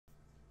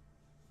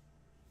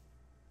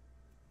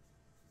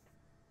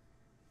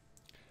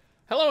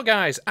Hello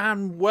guys,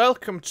 and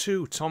welcome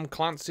to Tom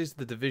Clancy's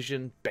The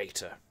Division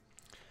Beta.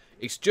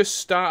 It's just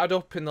started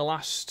up in the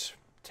last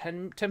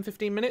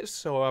 10-15 minutes,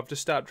 so I've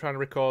just started trying to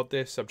record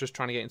this. I'm just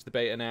trying to get into the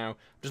beta now.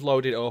 Just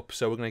loaded it up,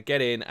 so we're going to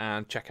get in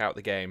and check out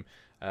the game.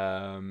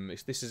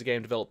 This is a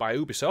game developed by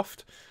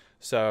Ubisoft,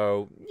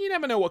 so you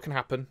never know what can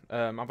happen.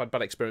 I've had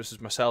bad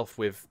experiences myself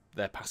with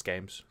their past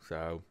games,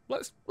 so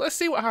let's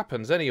see what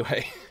happens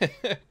anyway.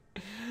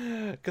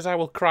 Because I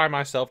will cry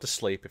myself to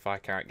sleep if I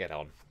can't get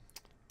on.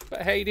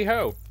 But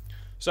hey-de-ho.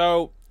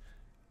 So,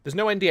 there's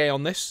no NDA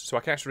on this, so I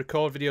can actually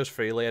record videos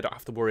freely. I don't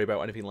have to worry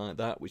about anything like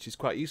that, which is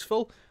quite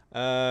useful.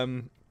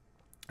 And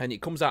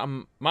it comes out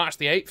on March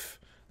the 8th.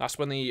 That's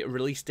when the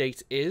release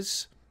date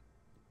is.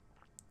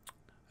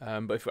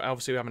 But if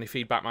obviously we have any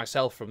feedback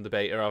myself from the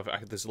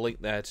beta, there's a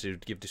link there to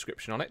give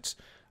description on it.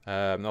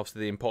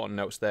 Obviously the important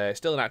notes there. It's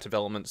still in active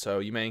development, so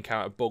you may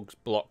encounter bugs,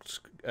 blocked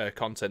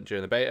content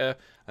during the beta,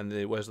 and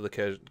there's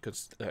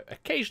the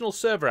occasional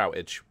server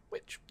outage,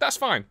 which, that's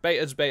fine.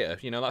 Beta's beta,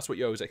 you know, that's what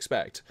you always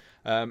expect.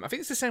 I think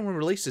it's the same when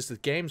releases the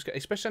games,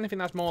 especially anything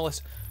that's more or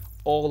less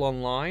all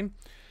online.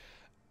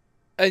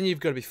 And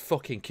you've got to be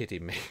fucking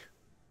kidding me.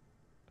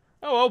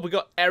 Oh, well, we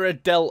got error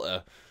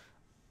Delta.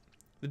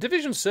 The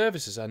Division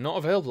services are not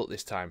available at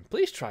this time.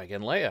 Please try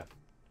again later.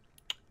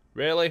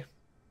 Really?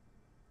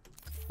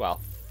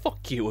 Well,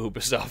 fuck you,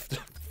 Ubisoft.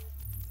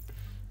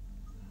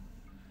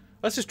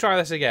 Let's just try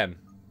this again.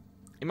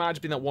 It might have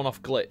just been that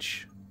one-off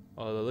glitch.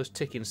 Although this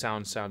ticking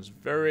sound sounds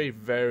very,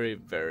 very,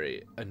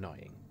 very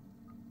annoying.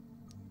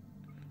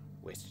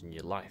 Wasting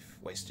your life,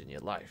 wasting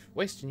your life,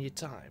 wasting your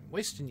time,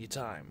 wasting your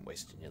time,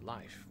 wasting your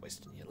life,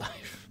 wasting your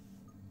life.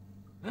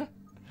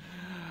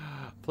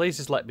 Please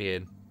just let me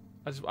in.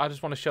 I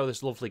just want to show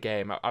this lovely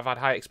game. I've had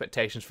high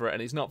expectations for it,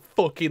 and it's not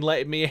fucking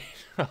letting me in.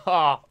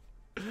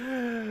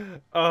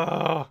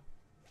 Oh.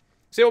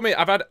 See what I mean?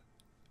 I've had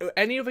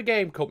any other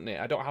game company,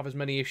 I don't have as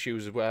many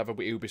issues as whatever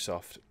with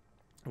Ubisoft.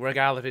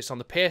 Regardless if it's on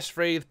the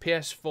PS3, the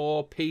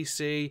PS4,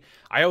 PC,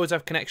 I always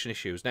have connection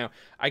issues. Now,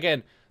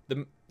 again,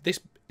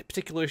 this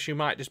particular issue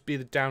might just be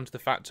down to the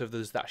fact of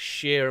there's that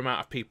sheer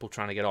amount of people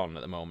trying to get on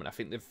at the moment. I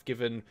think they've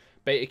given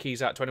beta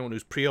keys out to anyone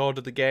who's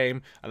pre-ordered the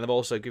game, and they've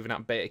also given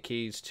out beta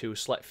keys to a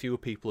select fewer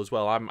people as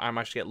well. I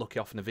managed to get lucky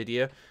off in the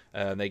video.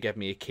 They gave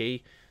me a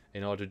key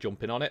in order to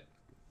jump in on it.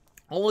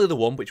 Only the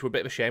one, which were a bit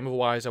of a shame,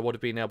 otherwise I would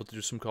have been able to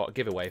do some kind of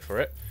giveaway for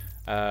it.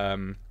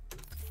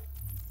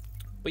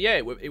 But yeah,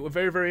 it were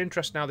very, very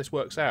interesting how this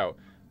works out.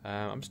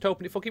 I'm just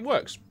hoping it fucking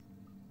works.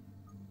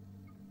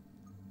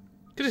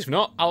 Because if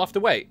not, I'll have to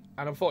wait.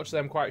 And unfortunately,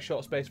 I'm quite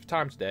short space for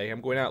time today. I'm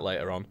going out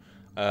later on.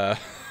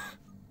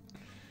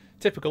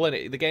 Typical,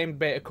 innit? The game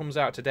beta comes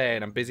out today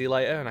and I'm busy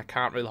later and I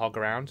can't really hog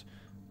around.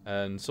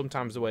 And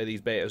sometimes the way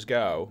these betas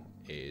go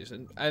is...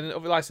 And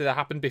obviously that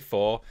happened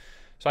before.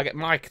 So I get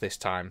Mike this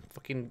time.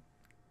 Fucking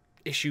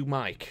issue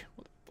Mike.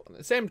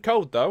 Same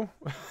code, though.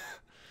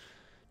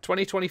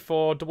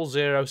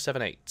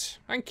 2024-0078.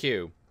 Thank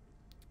you.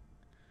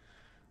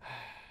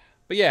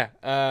 But yeah,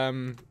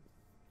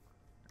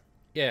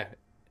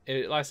 like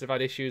I said, I've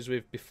had issues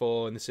with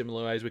before in the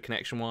similar ways with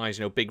connection-wise.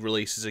 You know, big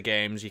releases of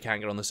games, you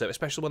can't get on the server,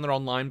 especially when they're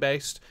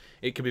online-based.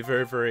 It can be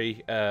very,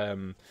 very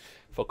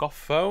fuck off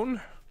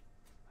phone.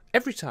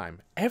 Every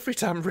time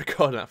I'm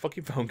recording, that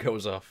fucking phone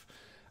goes off.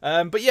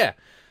 But yeah,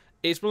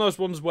 it's one of those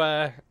ones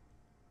where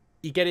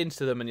you get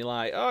into them and you're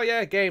like, oh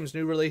yeah, games,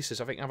 new releases.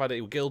 I think I've had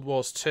it with Guild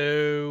Wars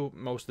 2,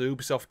 most of the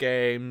Ubisoft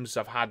games.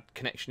 I've had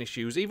connection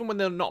issues, even when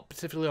they're not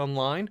particularly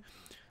online.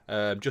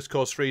 Just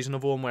Cause 3 is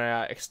another one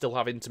where I still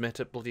have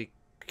intermittent bloody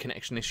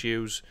connection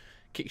issues.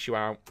 Kicks you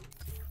out.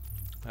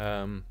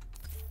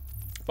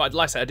 But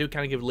like I said, I do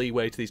kind of give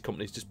leeway to these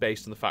companies just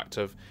based on the fact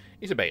of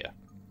it's a beta.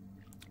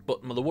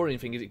 But the worrying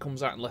thing is it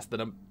comes out in less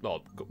than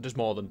just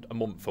more than a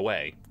month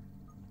away.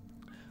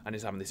 And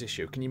it's having this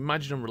issue. Can you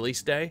imagine on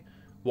release day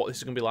what this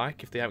is going to be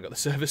like if they haven't got the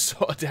servers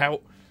sorted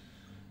out?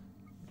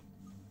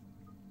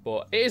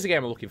 But it is a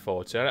game I'm looking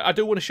forward to. I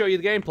do want to show you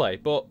the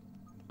gameplay, but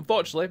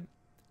unfortunately,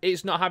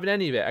 it's not having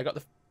any of it. I got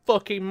the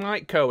fucking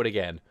mic code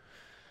again.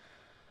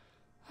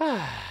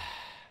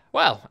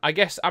 Well, I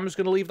guess I'm just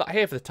going to leave that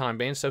here for the time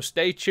being, so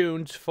stay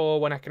tuned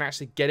for when I can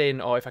actually get in,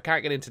 or if I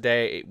can't get in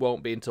today, it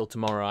won't be until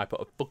tomorrow I put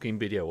a fucking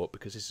video up,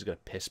 because this is going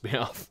to piss me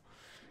off.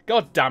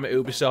 God damn it,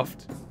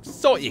 Ubisoft.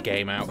 Sort your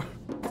game out.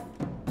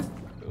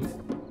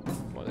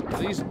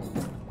 These.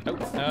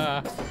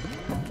 Oh,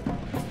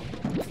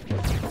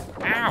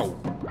 ow!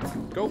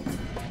 Go.